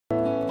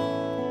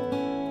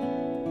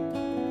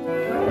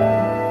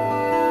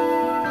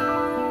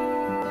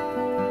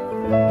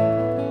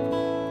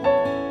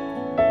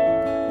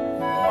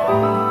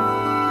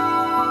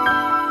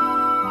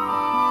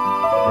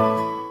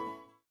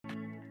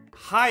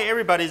Hi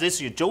everybody,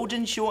 this is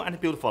Zhou Show and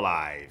Beautiful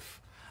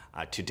Life.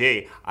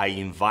 Today I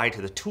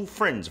invited two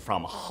friends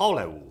from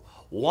Hollywood.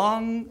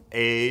 One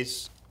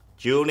is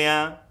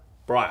Julia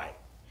Bry.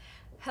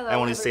 Hello. I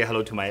want to say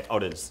hello to my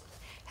audience.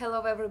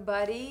 Hello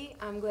everybody,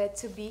 I'm glad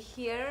to be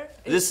here.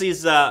 This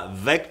is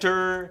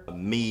Viktor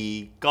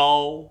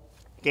Mihalchan.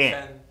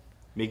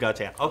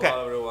 Mihalchan. Okay.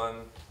 Hello everyone,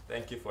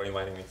 thank you for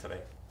inviting me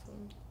today.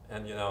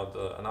 And you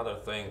know, another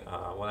thing,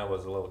 when I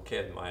was a little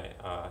kid, my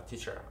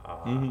teacher,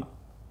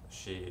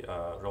 she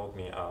wrote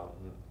me a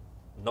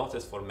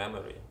notice for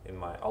memory in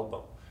my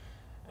album.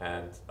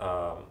 And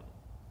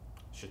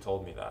she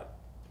told me that,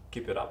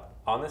 keep it up.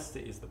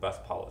 Honesty is the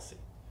best policy.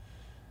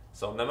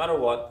 So no matter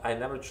what, I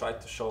never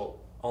tried to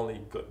show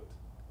only good.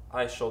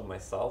 I showed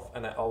myself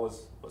and I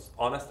always was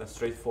honest and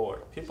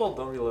straightforward. People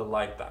don't really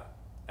like that.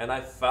 And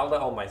I felt that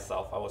on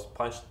myself. I was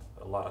punched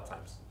a lot of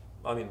times.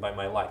 I mean, by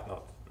my life,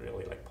 not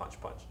really like punch.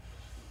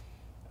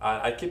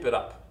 I keep it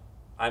up.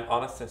 I'm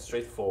honest and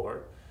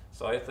straightforward.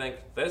 So I think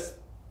this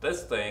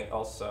thing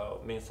also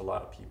means a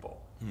lot of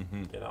people.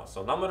 You know,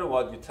 so no matter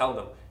what, you tell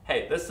them,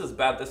 hey, this is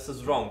bad, this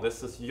is wrong,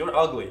 you're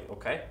ugly,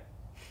 okay?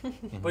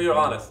 But you're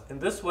honest. In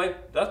this way,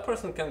 that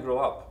person can grow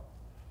up.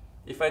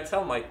 If I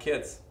tell my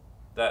kids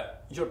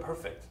that you're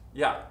perfect,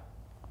 yeah,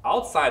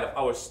 outside of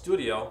our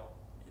studio,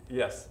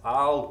 yes,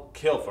 I'll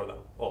kill for them.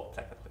 Well,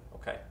 technically,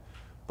 okay.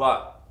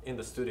 But in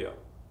the studio,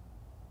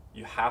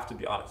 you have to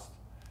be honest.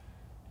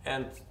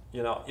 And,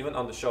 you know, even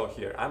on the show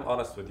here, I'm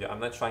honest with you.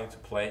 I'm not trying to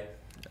play.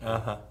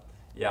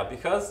 Yeah,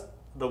 because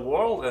the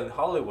world and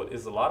Hollywood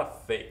is a lot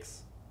of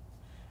fakes.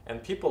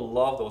 And people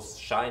love those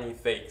shiny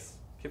fakes.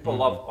 People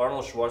love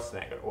Arnold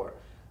Schwarzenegger or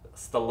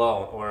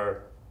Stallone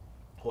or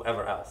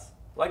whoever else.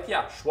 Like,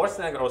 yeah,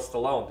 Schwarzenegger or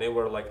Stallone, they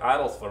were like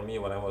idols for me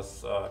when I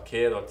was a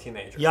kid or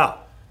teenager. Yeah.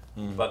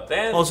 But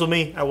then... Also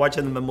me, I watched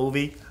them in the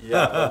movie.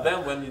 Yeah, but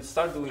then when you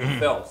start doing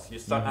films, you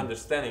start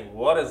understanding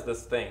what is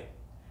this thing.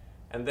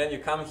 And then you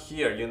come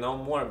here, you know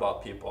more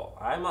about people.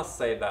 I must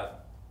say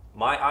that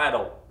my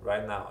idol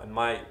right now, and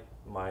my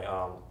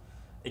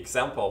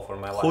example for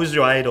my life. Who's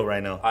your idol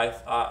right now?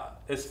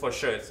 It's for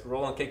sure, it's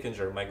Roland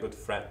Kickinger, my good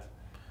friend.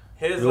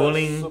 He's Roland?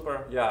 a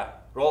super, yeah,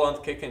 Roland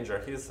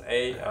Kickinger. He's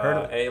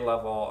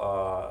A-level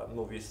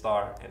movie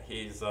star, and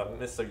he's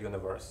Mr.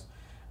 Universe.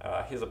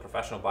 He's a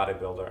professional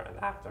bodybuilder and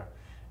actor.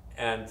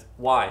 And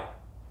why?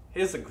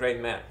 He's a great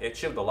man. He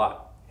achieved a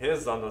lot.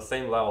 He's on the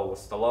same level with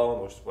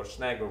Stallone, with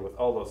Schwarzenegger, with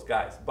all those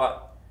guys.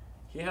 But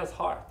he has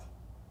heart.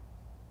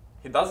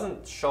 He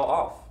doesn't show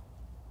off.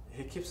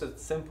 He keeps it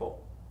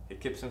simple. He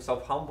keeps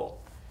himself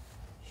humble.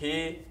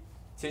 He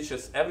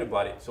teaches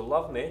everybody to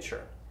love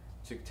nature,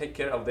 to take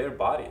care of their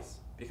bodies.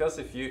 Because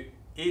if you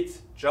eat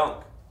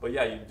junk, but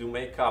yeah, you do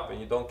makeup and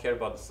you don't care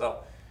about the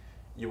self,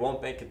 you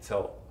won't make it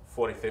till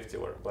 40, 50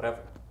 or whatever,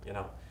 you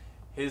know.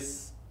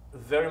 He's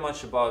very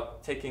much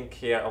about taking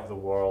care of the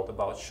world,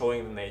 about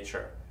showing the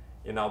nature,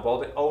 you know, about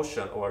the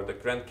ocean or the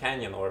Grand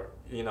Canyon or,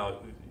 you know,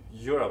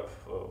 Europe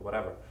or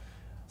whatever.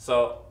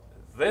 So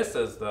this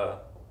is the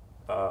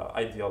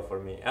ideal for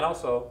me. And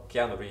also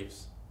Keanu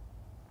Reeves,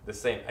 the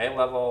same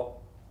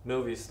A-level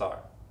movie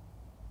star,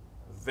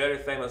 very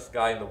famous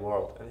guy in the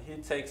world, and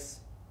he takes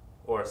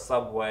or a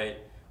subway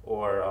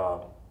or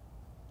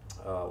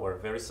a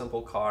very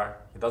simple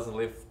car. He doesn't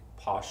live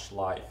posh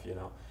life, you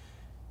know.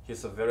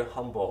 He's a very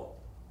humble,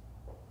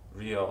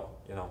 real,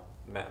 you know,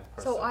 man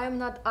person. So I am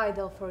not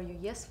idol for you,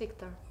 yes,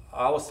 Victor?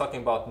 I was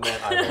talking about man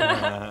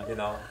idol, you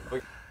know.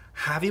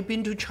 Have you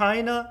been to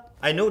China?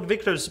 I know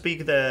Victor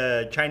speaks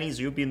the Chinese.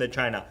 You've been to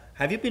China.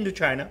 Have you been to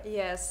China?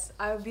 Yes,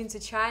 I've been to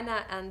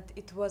China and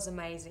it was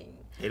amazing.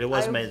 It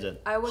was amazing.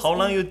 How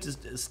long you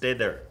stayed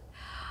there?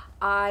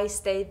 I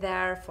stayed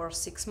there for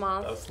 6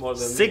 months. That's more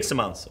than 6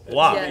 months.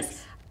 Wow.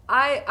 Yes.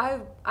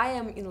 I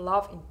am in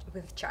love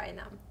with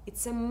China.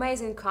 It's an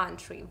amazing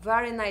country,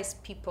 very nice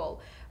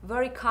people,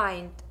 very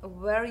kind,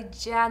 very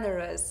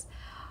generous,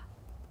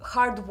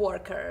 hard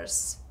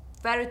workers,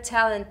 very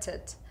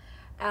talented.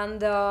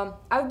 And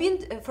I've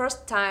been,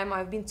 first time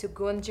I've been to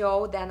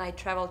Guangzhou, then I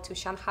traveled to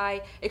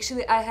Shanghai.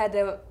 Actually, I had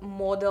a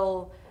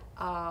model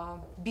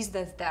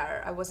business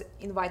there. I was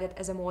invited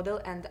as a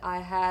model and I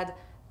had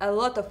a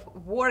lot of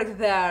work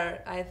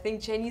there. I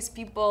think Chinese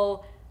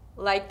people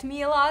liked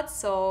me a lot,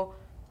 so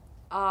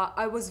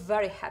I was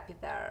very happy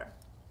there.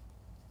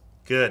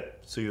 Good.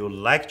 So you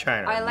like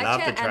China? I like Love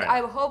China, China, and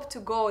I hope to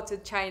go to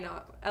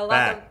China a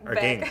lot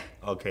again. back.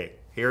 Okay.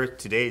 Here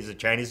today is a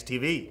Chinese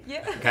TV.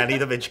 Yeah. Can't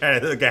even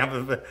China.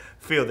 Can't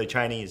feel the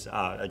Chinese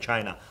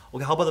China.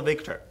 Okay. How about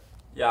Victor?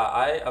 Yeah,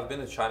 I've been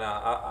to China.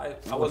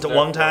 I was there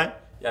one time.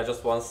 Yeah,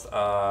 just once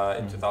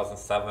in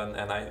 2007,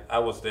 and I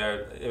was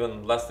there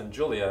even less than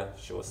Julia.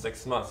 She was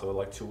 6 months, so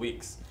like 2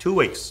 weeks. 2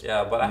 weeks.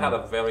 Yeah, but I had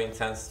a very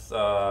intense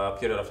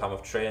period of time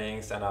of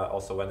trainings, and I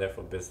also went there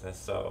for business.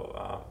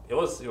 So it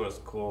was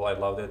cool. I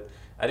loved it.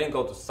 I didn't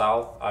go to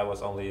south. I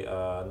was only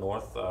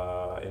north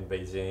in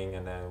Beijing,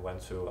 and then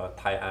went to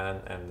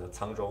Tai'an and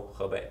Changzhou,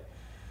 Hebei.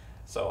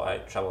 So I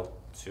traveled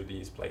to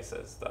these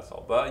places. That's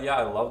all. But yeah,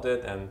 I loved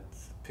it, and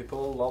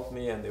people loved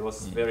me, and it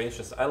was very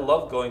interesting. I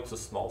love going to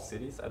small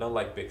cities. I don't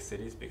like big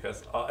cities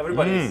because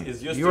everybody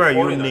is used to foreigners.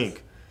 You are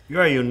unique. You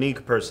are a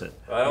unique person.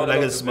 I don't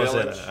like go a to small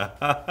village. city.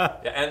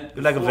 Yeah, and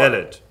You like a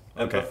village.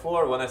 And Okay.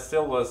 before, when I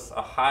still was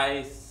a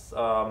high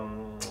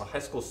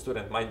school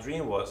student, my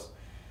dream was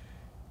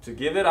to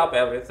give it up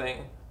everything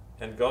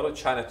and go to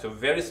China, to a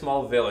very small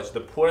village,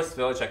 the poorest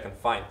village I can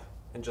find,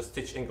 and just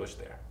teach English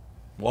there.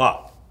 Wow.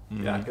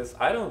 Yeah, because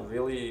I don't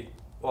really,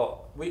 well,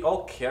 we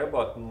all care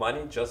about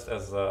money just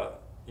as a,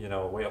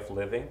 way of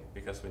living,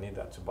 because we need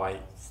that to buy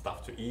stuff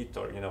to eat,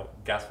 or,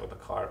 gas for the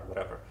car,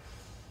 whatever.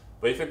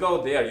 But if you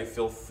go there, you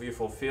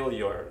fulfill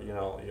your,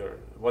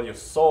 what your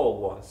soul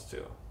wants to,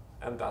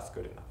 and that's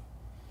good enough.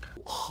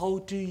 How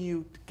do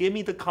you give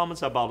me the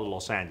comments about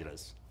Los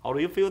Angeles? How do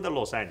you feel the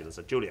Los Angeles,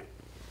 Julia?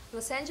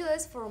 Los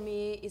Angeles for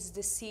me is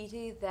the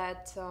city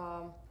that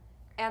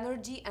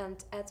energy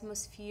and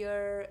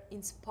atmosphere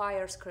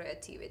inspires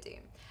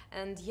creativity.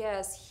 And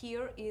yes,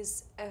 here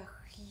is a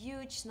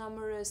huge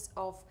numbers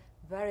of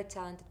very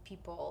talented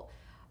people.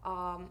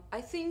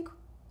 I think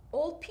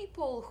all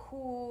people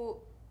who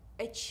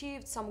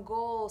achieved some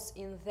goals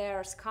in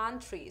their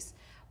countries,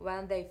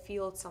 when they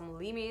feel some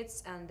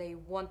limits and they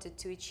wanted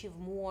to achieve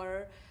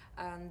more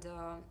and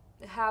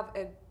have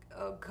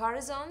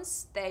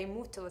horizons, they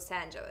moved to Los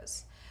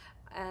Angeles.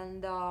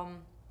 And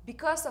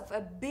because of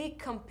a big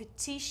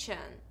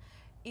competition,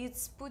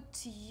 it's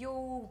put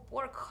you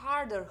work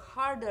harder.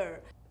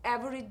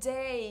 Every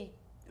day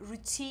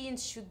routine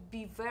should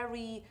be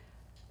very,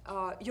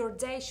 your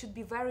day should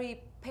be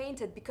very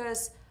painted,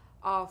 because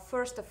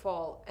first of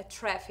all, a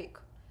traffic,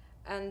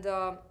 and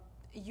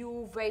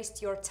you waste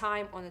your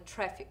time on a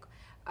traffic.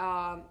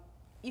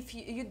 If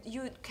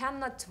you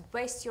cannot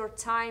waste your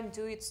time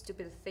doing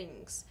stupid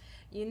things.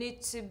 You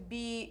need to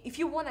be, if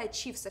you want to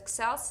achieve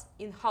success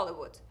in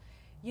Hollywood,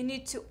 you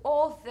need to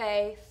all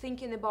day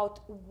thinking about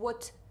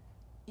what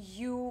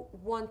you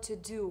want to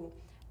do,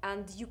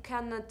 and you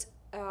cannot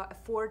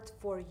afford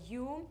for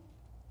you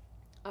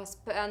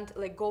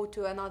go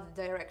to another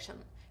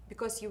direction,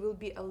 because you will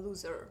be a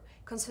loser.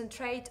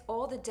 Concentrate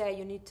all the day.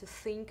 You need to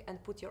think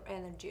and put your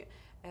energy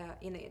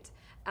in it.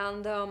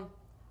 And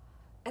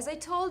as I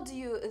told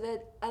you,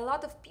 that a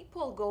lot of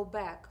people go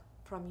back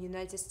from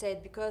United States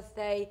because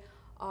they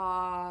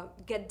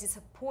get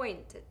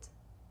disappointed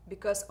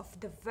because of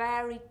the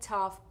very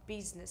tough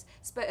business,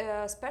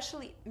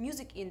 especially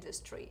music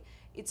industry.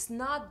 It's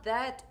not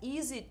that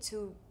easy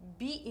to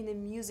be in a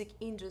music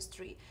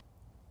industry.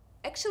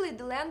 Actually,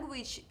 the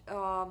language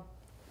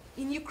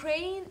in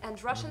Ukraine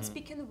and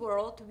Russian-speaking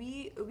world,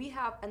 we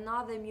have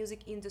another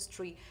music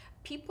industry.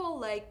 People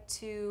like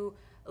to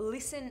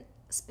listen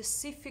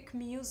specific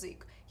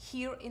music.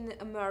 Here in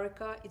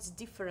America, it's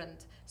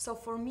different. So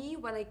for me,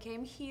 when I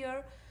came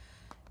here,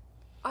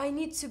 I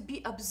need to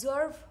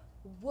observe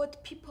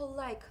what people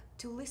like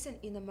to listen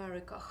in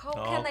America. How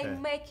can I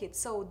make it?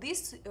 So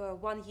this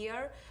 1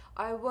 year,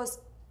 I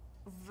was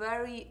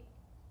very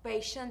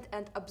patient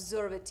and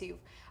observative.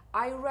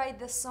 I write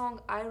the song,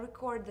 I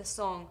record the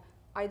song,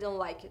 I don't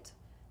like it.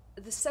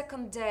 The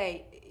second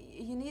day,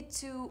 you need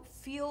to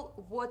feel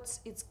what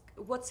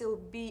will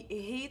be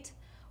a hit,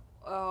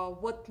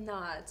 what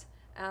not.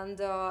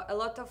 And a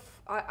lot of,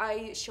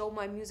 I show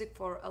my music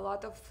for a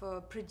lot of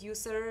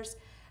producers.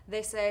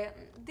 They say,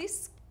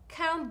 this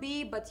can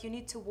be, but you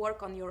need to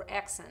work on your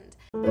accent.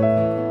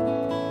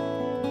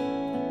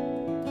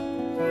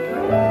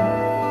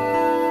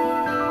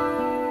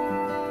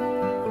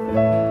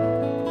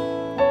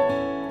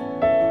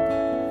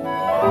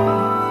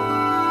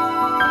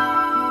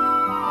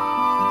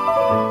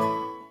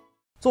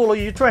坐落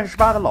于钻石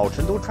坝的老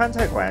成都川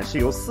菜馆是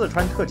由四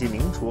川特级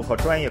名厨和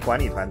专业管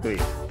理团队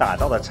打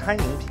造的餐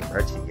饮品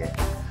牌企业。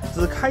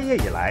自开业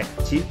以来，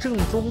其正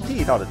宗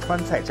地道的川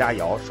菜佳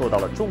肴受到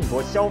了众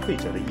多消费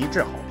者的一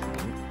致好评。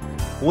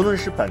无论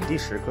是本地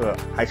食客，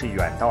还是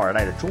远道而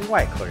来的中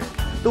外客人，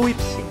都为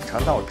品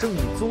尝到正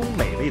宗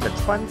美味的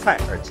川菜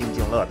而津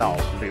津乐道、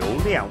流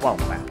连忘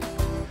返。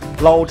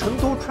老成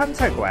都川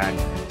菜馆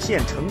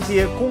现承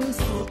接公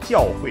司、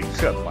教会、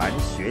社团、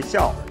学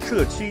校、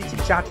社区及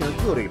家庭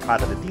各类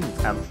partner 的订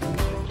餐服务，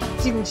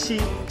近期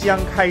将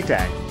开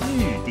展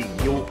预订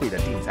优惠的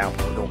订餐活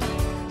动。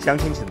详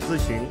情请咨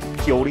询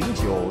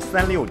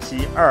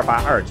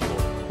909-367-2829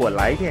或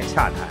来电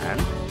洽谈。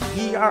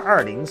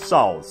1220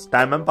 South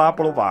Diamond Bar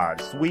Boulevard,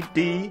 Suite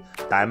D,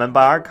 Diamond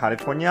Bar,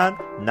 California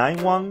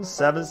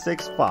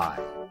 91765.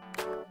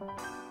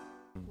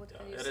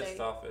 It is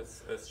tough.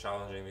 It's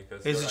challenging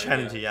because It's a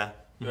challenge, yeah.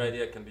 Your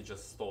idea can be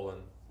just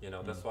stolen.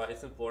 That's why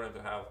it's important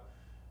to have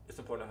a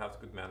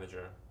good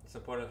manager. It's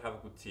important to have a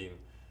good team.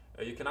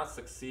 You cannot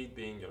succeed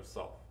being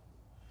yourself.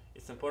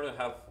 It's important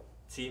to have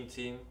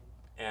team,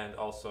 and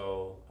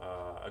also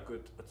a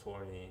good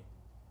attorney,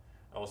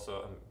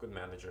 also a good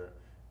manager,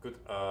 good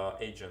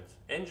agent.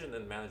 Agent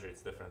and manager,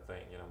 it's a different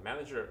thing.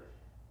 Manager,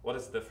 what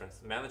is the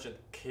difference? Manager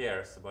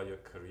cares about your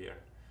career.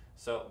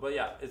 So, but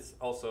yeah, it's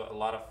also a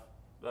lot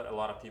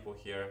of people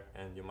here,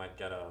 and you might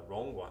get a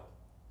wrong one.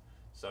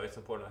 So it's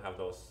important to have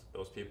those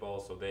people,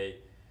 so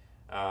they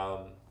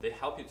They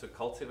help you to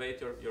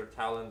cultivate your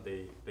talent.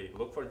 They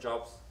look for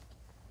jobs.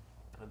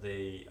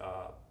 They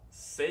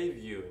save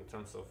you in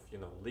terms of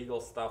legal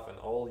stuff and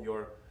all of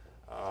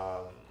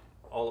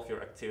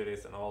your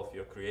activities and all of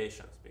your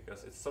creations,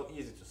 because it's so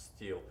easy to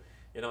steal.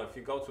 If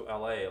you go to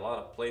LA, a lot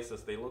of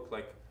places, they look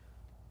like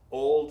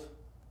old,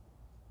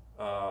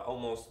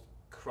 almost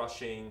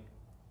crushing,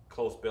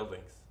 closed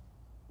buildings.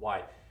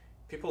 Why?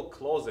 People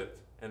close it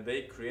and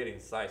they create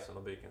inside so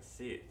nobody can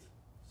see it.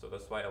 So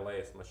that's why LA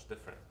is much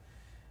different.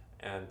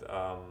 And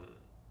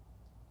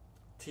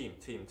team.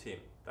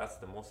 That's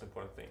the most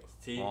important thing.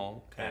 Is team.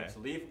 Okay. And to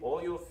leave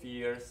all your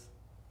fears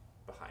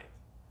behind.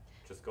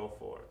 Just go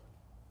forward.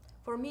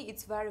 For me,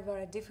 it's very,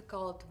 very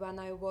difficult when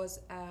I was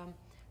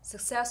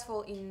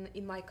successful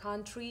in my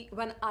country,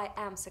 when I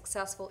am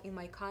successful in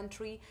my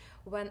country,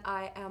 when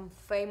I am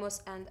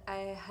famous and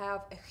I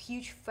have a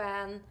huge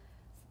fan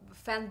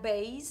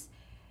base.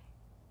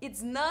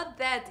 It's not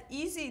that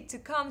easy to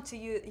come to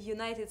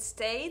United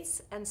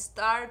States and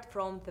start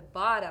from the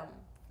bottom,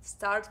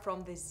 start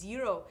from the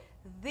zero.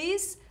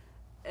 This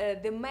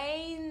the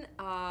main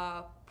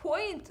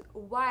point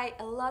why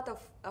a lot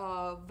of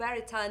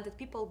very talented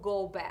people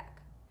go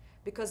back,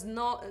 because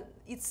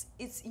it's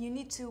you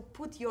need to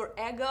put your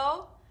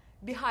ego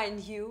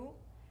behind you,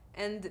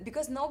 and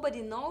because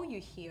nobody know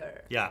you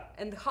here. Yeah.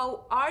 And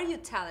how are you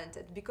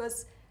talented?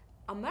 Because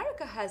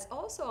America has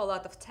also a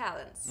lot of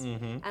talents,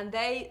 and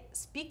they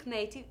speak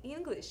native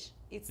English.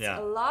 It's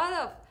a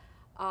lot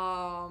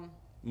of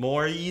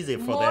more easy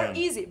for them. More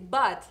easy,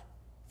 but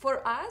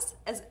for us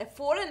as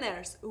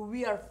foreigners,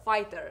 we are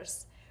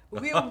fighters.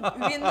 We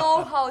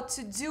know how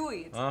to do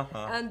it,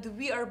 and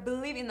we are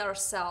believing in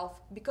ourselves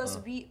because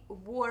we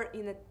were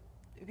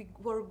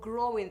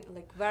growing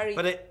like very.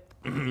 But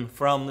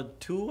from the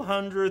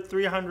 200,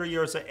 300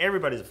 years,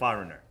 everybody's a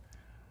foreigner.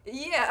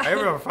 Yeah.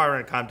 Every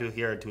foreigner come to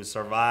here to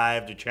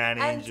survive, to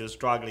challenge, to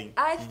struggling.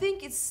 I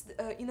think it's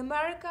in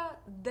America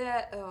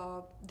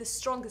the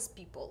strongest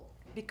people,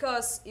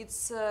 because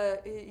it's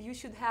you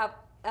should have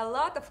a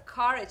lot of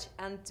courage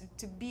and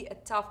to be a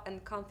tough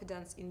and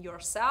confidence in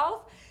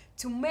yourself,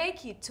 to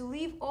make it, to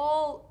leave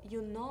all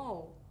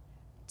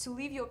to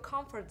leave your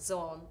comfort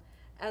zone,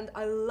 and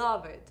I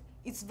love it.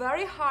 It's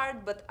very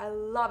hard, but I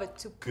love it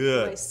to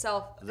put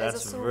myself as a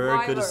survivor.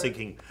 That's very good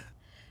thinking.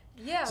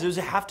 Yeah. So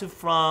you have to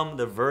from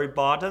the very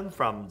bottom,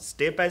 from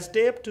step by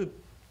step to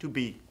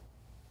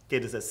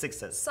get a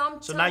success.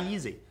 So not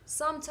easy.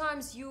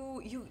 Sometimes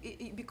you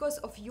because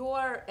of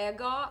your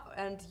ego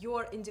and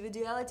your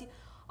individuality,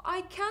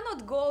 I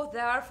cannot go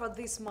there for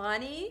this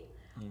money.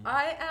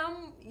 I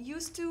am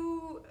used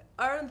to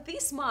earn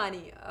this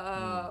money,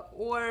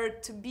 or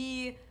to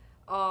be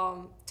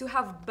to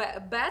have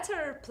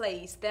better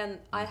place than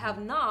I have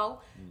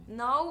now.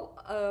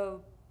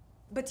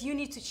 But you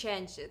need to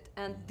change it,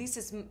 and this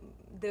is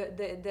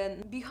the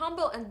be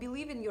humble and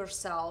believe in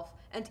yourself.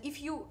 And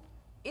if you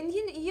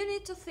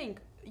need to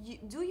think,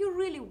 do you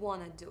really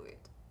want to do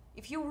it?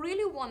 If you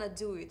really want to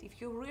do it,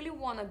 if you really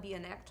want to be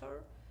an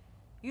actor,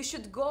 you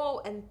should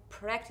go and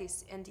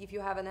practice. And if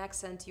you have an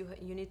accent,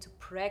 you need to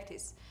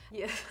practice.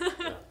 Yeah.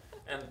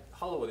 And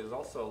Hollywood is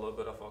also a little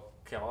bit of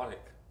a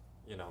chaotic,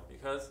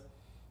 because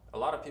a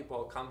lot of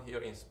people come here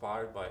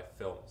inspired by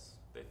films.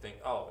 They think,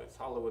 oh, it's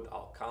Hollywood,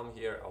 I'll come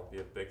here, I'll be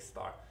a big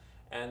star.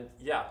 And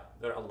yeah,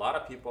 there are a lot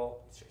of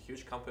people, it's a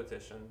huge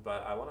competition,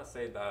 but I want to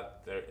say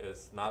that there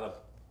is not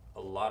a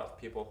lot of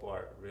people who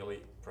are really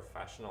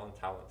professional and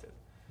talented.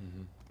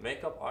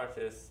 Makeup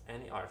artists,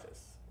 any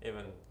artists,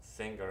 even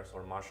singers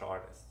or martial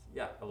artists.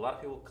 Yeah, a lot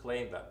of people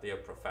claim that they are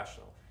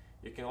professional.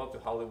 You can go to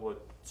Hollywood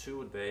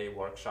 2-day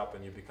workshop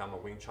and you become a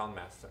Wing Chun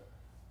master,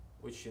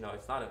 which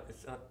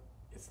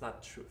it's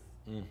not truth.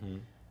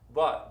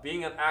 But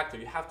being an actor,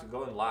 you have to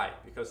go and lie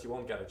because you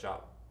won't get a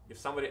job. If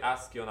somebody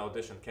asks you on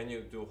audition, can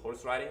you do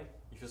horse riding?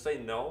 If you say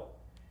no,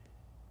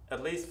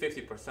 at least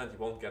 50% you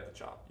won't get the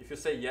job. If you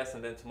say yes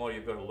and then tomorrow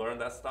you're going to learn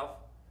that stuff,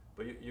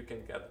 but you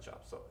can get the job.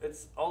 So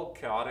it's all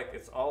chaotic.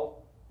 It's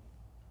all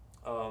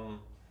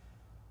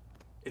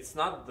it's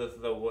not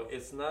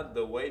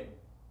the way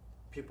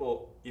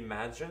people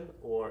imagine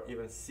or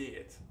even see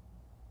it.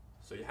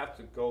 So you have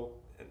to go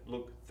and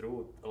look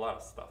through a lot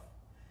of stuff.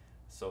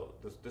 So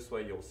this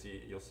way you'll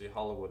see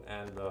Hollywood,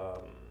 and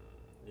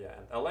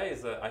and LA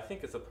I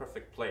think it's a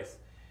perfect place.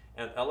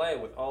 And LA,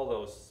 with all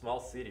those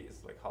small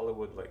cities like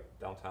Hollywood, like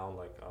downtown,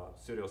 like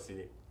Studio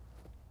City,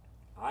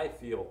 I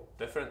feel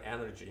different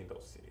energy in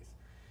those cities.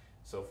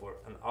 So for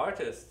an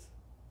artist,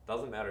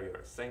 doesn't matter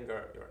you're a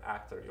singer, you're an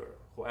actor, you're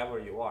whoever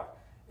you are,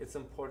 it's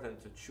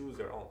important to choose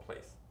your own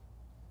place.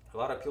 A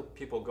lot of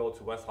people go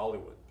to West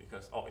Hollywood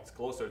because it's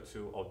closer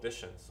to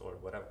auditions or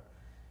whatever.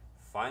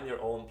 Find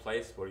your own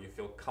place where you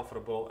feel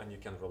comfortable and you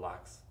can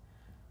relax.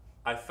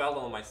 I felt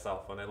on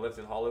myself when I lived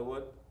in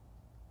Hollywood,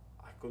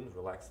 I couldn't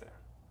relax there.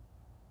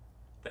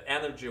 The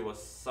energy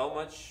was so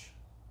much,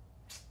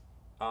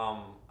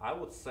 I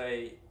would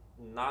say,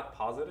 not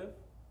positive.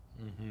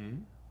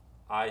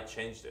 I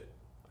changed it.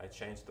 I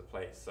changed the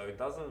place. So it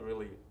doesn't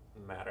really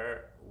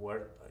matter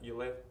where you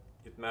live.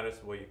 It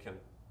matters where you can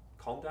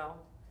calm down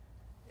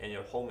and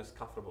your home is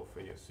comfortable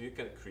for you. So you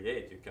can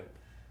create, you can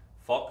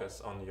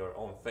focus on your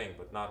own thing,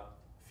 but not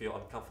feel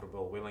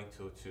uncomfortable willing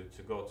to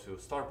go to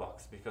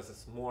Starbucks because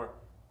it's more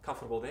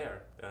comfortable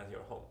there than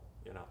your home,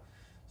 you know.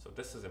 So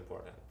this is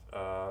important.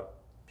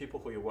 People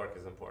who you work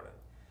is important.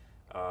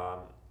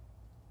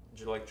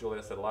 Like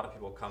Julia said, a lot of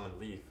people come and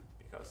leave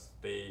because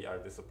they are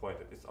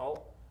disappointed. It's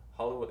all,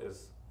 Hollywood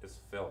is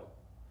film.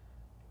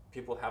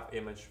 People have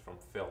image from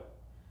film.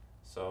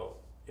 So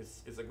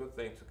it's a good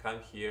thing to come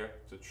here,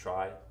 to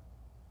try,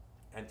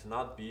 and to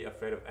not be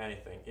afraid of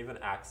anything, even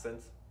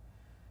accents.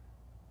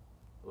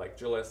 Like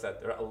Julia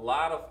said, there are a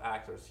lot of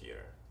actors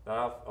here. There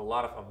are a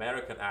lot of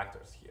American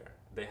actors here.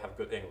 They have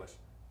good English.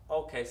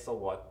 Okay, so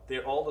what?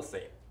 They're all the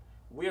same.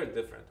 We are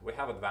different. We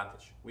have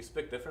advantage. We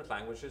speak different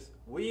languages.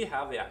 We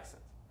have the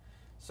accent.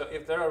 So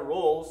if there are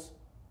roles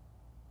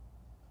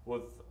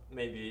with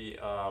maybe,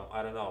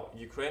 I don't know,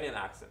 Ukrainian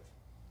accent,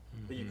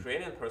 the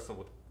Ukrainian person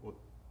would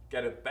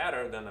get it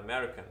better than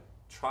American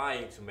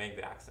trying to make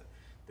the accent.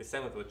 The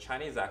same with the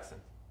Chinese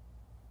accent.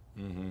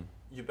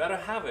 You better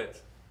have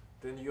it,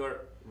 then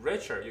you're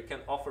richer. You can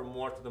offer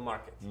more to the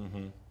market.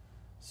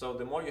 So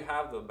the more you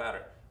have, the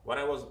better. When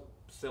I was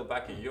still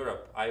back in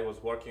Europe, I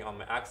was working on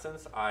my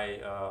accents.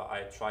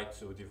 I tried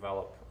to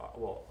develop,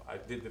 I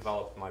did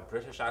develop my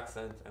British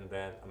accent and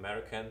then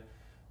American.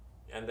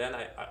 And then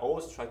I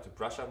always tried to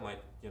brush up my,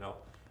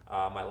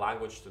 my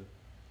language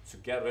to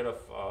get rid of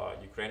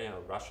Ukrainian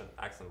or Russian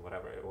accent,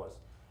 whatever it was.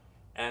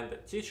 And the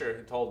teacher,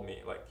 he told me,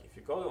 like, if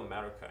you go to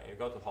America and you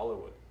go to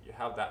Hollywood, you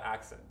have that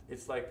accent.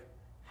 It's like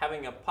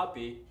having a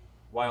puppy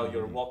while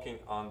you're walking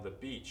on the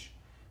beach.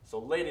 So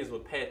ladies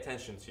would pay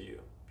attention to you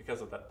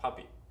because of that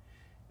puppy.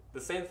 The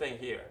same thing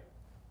here.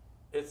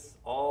 It's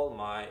all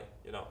my,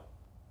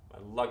 my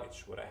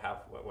luggage, what I have,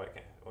 what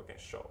I can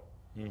show.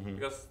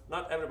 Because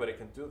not everybody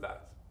can do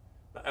that.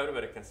 Not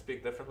everybody can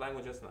speak different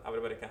languages. Not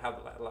everybody can have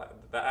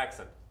the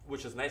accent,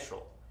 which is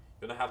natural.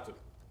 You don't have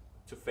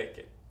to fake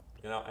it.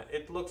 And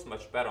it looks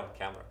much better on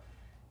camera.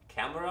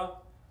 Camera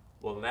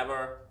will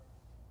never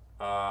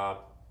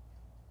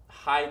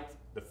hide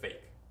the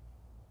fake.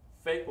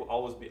 Fake will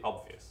always be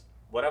obvious.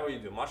 Whatever you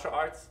do, martial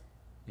arts,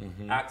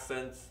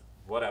 accents,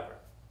 whatever.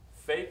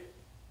 Fake,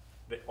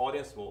 the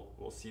audience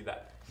will see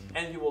that.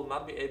 And you will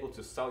not be able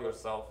to sell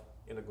yourself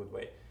in a good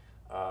way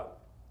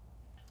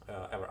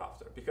ever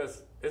after,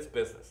 because it's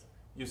business.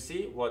 You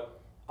see what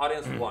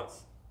audience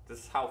wants. This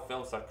is how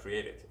films are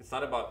created. It's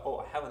not about, oh,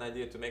 I have an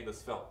idea to make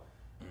this film.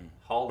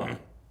 Hold on,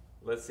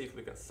 let's see if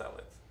we can sell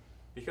it.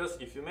 Because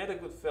if you made a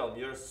good film,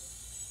 you're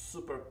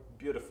super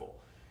beautiful.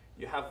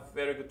 You have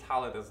very good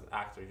talent as an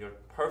actor. You're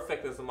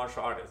perfect as a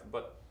martial artist,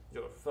 but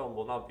your film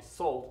will not be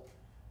sold.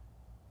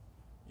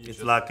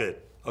 It's not good.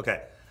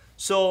 Okay,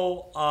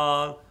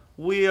 so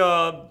we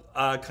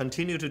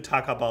continue to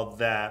talk about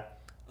that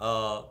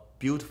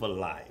beautiful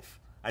life.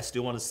 I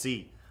still want to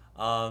see.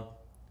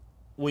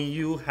 When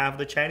you have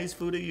the Chinese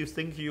food, you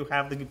think you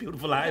have the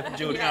beautiful life,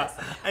 Julia. Yes.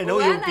 I know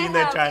you've been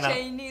there, China. When I have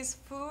Chinese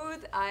food,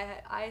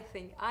 I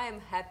think I am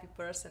a happy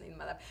person in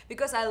my life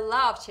because I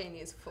love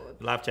Chinese food.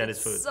 Love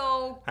Chinese food.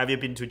 So have you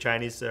been to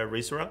Chinese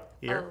restaurant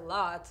here? A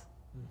lot.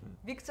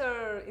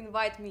 Victor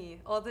invite me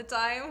all the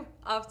time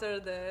after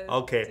the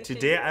Okay, teaching.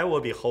 today I will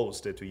be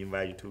host to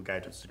invite you two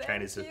guys to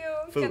Chinese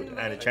food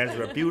and Chinese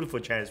beautiful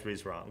Chinese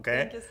restaurant.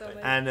 Okay. Thank you so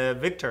much. And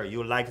Victor,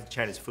 you like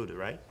Chinese food,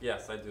 right?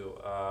 Yes, I do.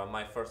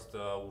 My first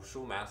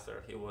wushu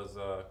master, he was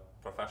a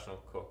professional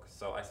cook,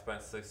 so I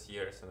spent 6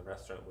 years in the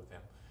restaurant with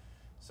him.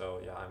 So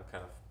yeah, I'm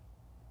kind of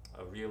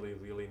a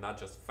really not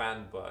just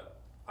fan, but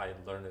I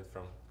learned it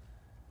from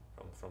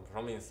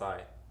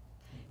inside.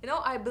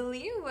 I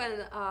believe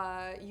when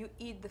you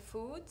eat the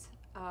food,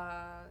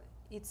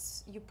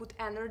 you put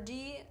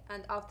energy,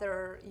 and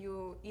after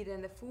you eat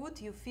the food,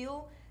 you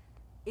feel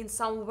in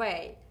some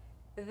way.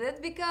 That's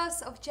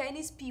because of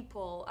Chinese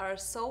people are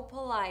so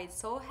polite,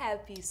 so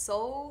happy,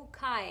 so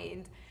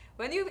kind.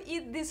 When you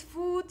eat this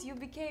food, you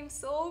became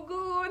so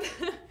good,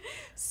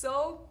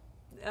 so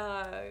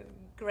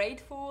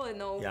grateful,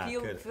 Yeah,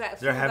 feel good. feel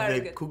There have very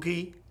the good.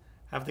 cookie.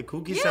 Have the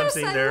cookie Yes,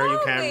 something I there? You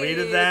love can read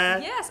it.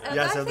 that. Yes, and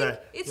yes, I think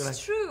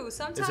it's true.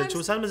 Sometimes it's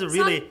true. Sometimes it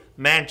really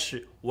match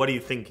what are you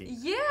thinking.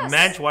 Yes.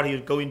 Match what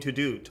you're going to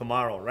do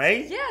tomorrow,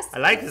 right? Yes, I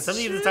like it. it's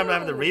Sometimes I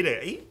have to true. read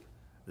it. Eh?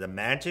 The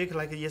magic,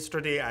 like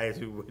yesterday, I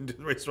went to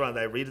the restaurant.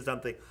 I read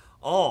something.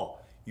 Oh,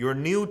 your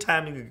new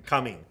time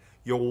coming.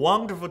 Your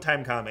wonderful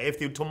time coming. If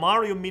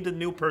tomorrow you meet a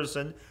new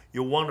person,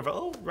 you're wonderful.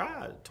 Oh,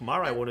 right.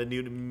 Tomorrow I want to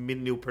meet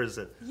a new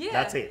person. Yeah,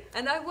 That's it.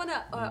 And I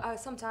wanna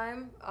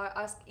sometime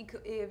ask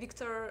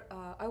Victor.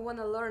 I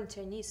wanna learn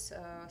Chinese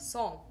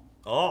song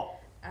Oh,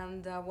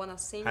 and wanna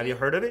sing. have it. you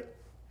heard of it?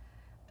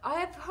 I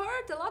have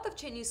heard a lot of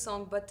Chinese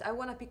song, but I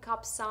wanna pick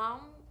up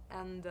some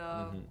and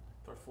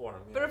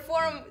Perform. Yeah.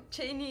 perform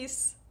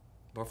Chinese.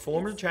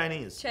 Performer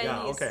Chinese. Yeah,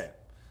 Chinese. okay.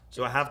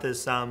 So I have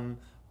this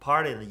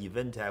party and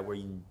event. I will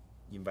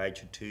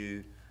invite you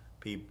two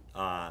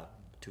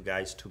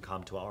guys to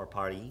come to our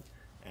party,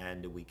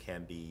 and we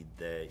can you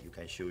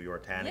can show your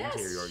talent,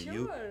 Yes, your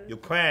sure.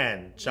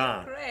 Ukraine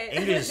song, Ukraine.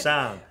 English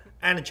song,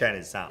 and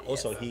Chinese son.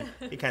 Also, he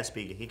can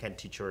speak. He can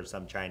teach her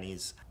some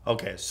Chinese.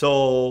 Okay,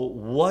 so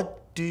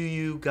what do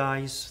you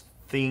guys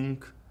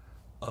think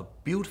a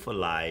beautiful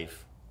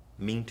life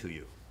mean to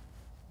you?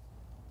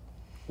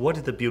 What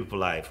is the beautiful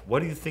life? What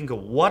do you think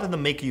of what the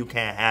make you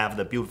can have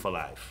the beautiful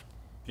life?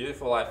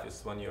 Beautiful life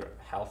is when you're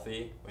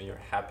healthy, when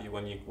you're happy,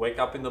 when you wake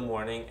up in the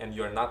morning and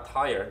you're not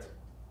tired,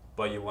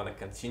 but you want to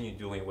continue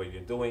doing what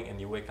you're doing and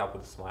you wake up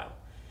with a smile.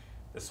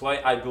 That's why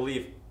I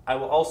believe I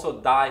will also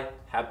die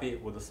happy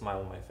with a smile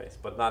on my face,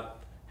 but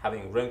not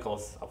having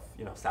wrinkles of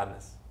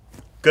sadness.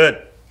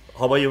 Good.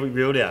 How about you,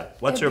 Yulia?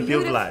 What's your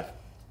beautiful life?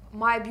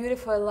 My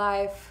beautiful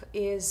life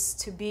is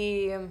to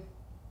be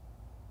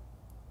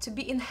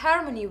in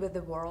harmony with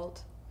the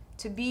world,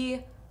 to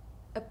be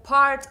a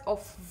part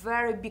of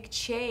very big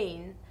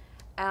chain,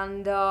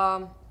 and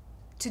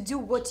to do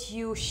what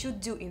you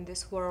should do in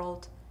this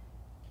world,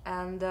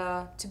 and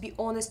to be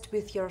honest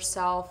with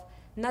yourself,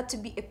 not to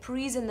be a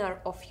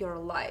prisoner of your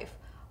life,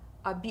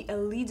 be a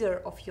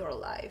leader of your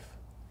life,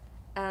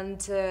 and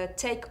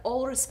take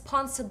all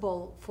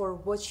responsible for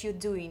what you're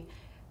doing,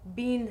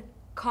 being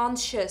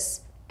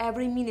conscious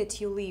every minute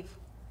you live,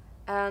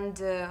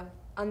 and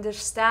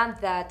understand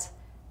that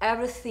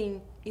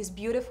everything is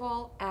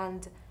beautiful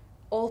and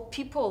all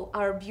people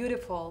are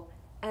beautiful,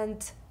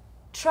 and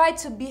try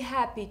to be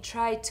happy,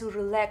 try to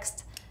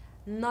relax,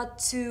 not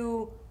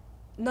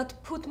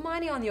put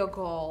money on your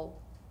goal,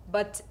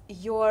 but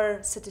your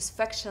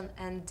satisfaction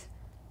and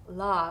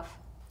love.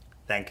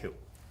 Thank you.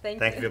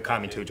 Thank you for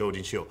coming to Zhou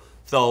Zhen Xiu.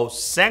 So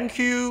thank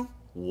you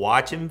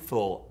watching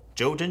for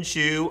Zhou Zhen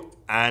Xiu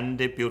and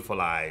the Beautiful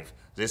Life.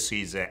 This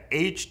is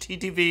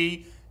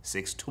HTTV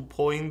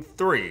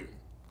 62.3.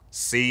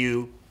 See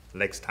you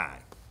next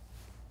time.